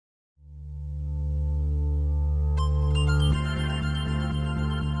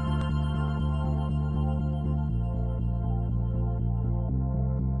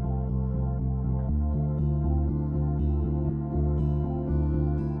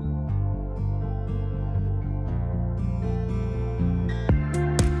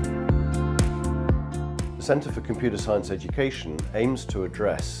Centre for Computer Science Education aims to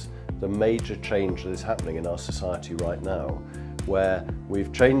address the major change that is happening in our society right now, where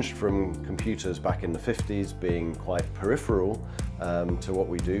we've changed from computers back in the 50s being quite peripheral to what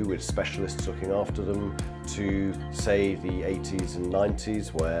we do with specialists looking after them, to say the 80s and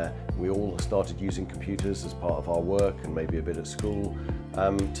 90s where we all started using computers as part of our work and maybe a bit at school,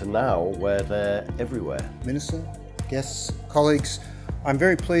 to now where they're everywhere. Minister, guests, colleagues, I'm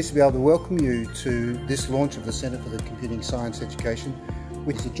very pleased to be able to welcome you to this launch of the Centre for the Computing Science Education,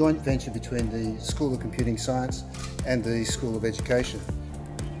 which is a joint venture between the School of Computing Science and the School of Education.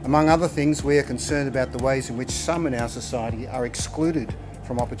 Among other things, we are concerned about the ways in which some in our society are excluded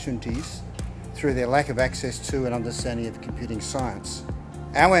from opportunities through their lack of access to and understanding of computing science.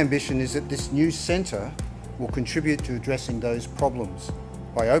 Our ambition is that this new centre will contribute to addressing those problems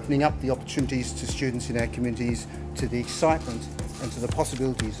by opening up the opportunities to students in our communities, to the excitement and to the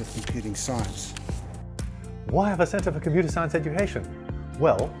possibilities of computing science. Why have a Centre for Computer Science Education?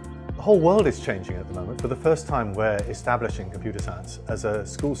 Well, the whole world is changing at the moment. For the first time, we're establishing computer science as a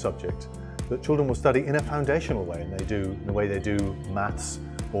school subject that children will study in a foundational way, and the way they do maths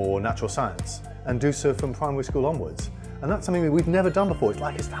or natural science, and do so from primary school onwards. And that's something that we've never done before. It's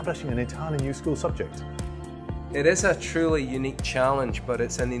like establishing an entirely new school subject. It is a truly unique challenge, but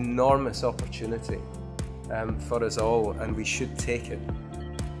it's an enormous opportunity for us all, and we should take it.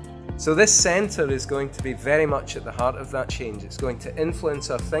 So this centre is going to be very much at the heart of that change. It's going to influence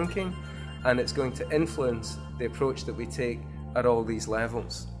our thinking, and it's going to influence the approach that we take at all these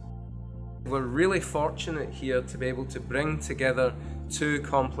levels. We're really fortunate here to be able to bring together two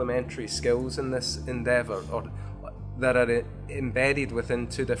complementary skills in this endeavour, or that are embedded within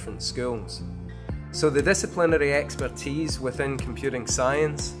two different schools. So the disciplinary expertise within computing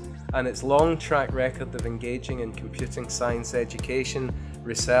science and its long track record of engaging in computing science education,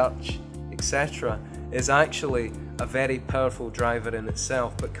 research, etc. is actually a very powerful driver in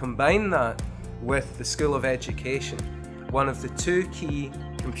itself. But combine that with the School of Education, one of the two key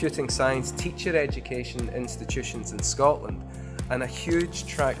computing science teacher education institutions in Scotland, and a huge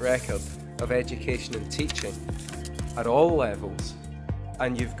track record of education and teaching at all levels,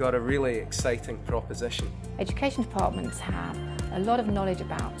 and you've got a really exciting proposition. Education departments have a lot of knowledge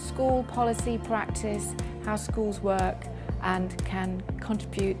about school policy, practice, how schools work, and can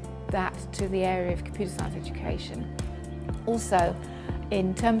contribute that to the area of computer science education. Also,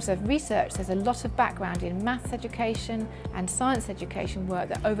 in terms of research, there's a lot of background in maths education and science education work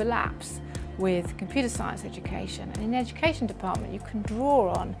that overlaps with computer science education. And in the education department, you can draw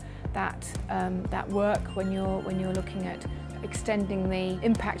on that work when you're looking at extending the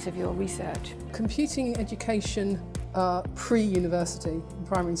impact of your research. Computing education pre-university in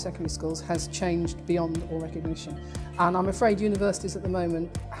primary and secondary schools has changed beyond all recognition, and I'm afraid universities at the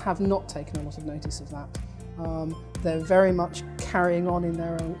moment have not taken a lot of notice of that. They're very much carrying on in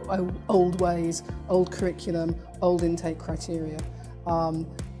their own old ways, old curriculum, old intake criteria,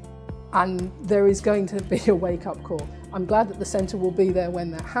 and there is going to be a wake-up call. I'm glad that the centre will be there when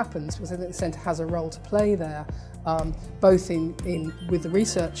that happens, because I think the centre has a role to play there, both with the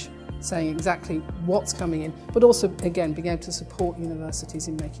research saying exactly what's coming in, but also, again, being able to support universities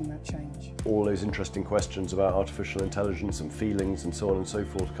in making that change. All those interesting questions about artificial intelligence and feelings and so on and so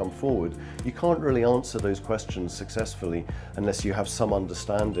forth come forward. You can't really answer those questions successfully unless you have some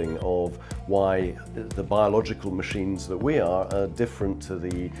understanding of why the biological machines that we are different to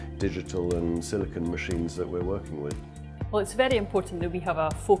the digital and silicon machines that we're working with. Well, it's very important that we have a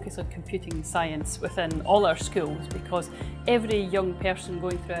focus on computing science within all our schools, because every young person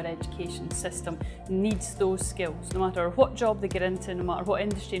going through our education system needs those skills, no matter what job they get into, no matter what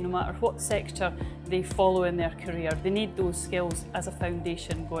industry, no matter what sector they follow in their career. They need those skills as a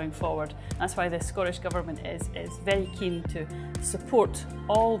foundation going forward. That's why the Scottish Government is very keen to support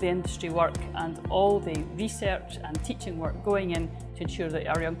all the industry work and all the research and teaching work going in to ensure that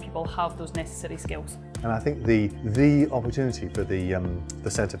our young people have those necessary skills. And I think the opportunity for the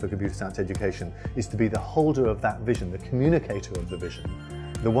Centre for Computer Science Education is to be the holder of that vision, the communicator of the vision,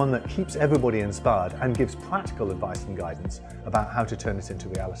 the one that keeps everybody inspired and gives practical advice and guidance about how to turn it into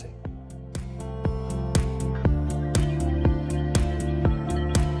reality.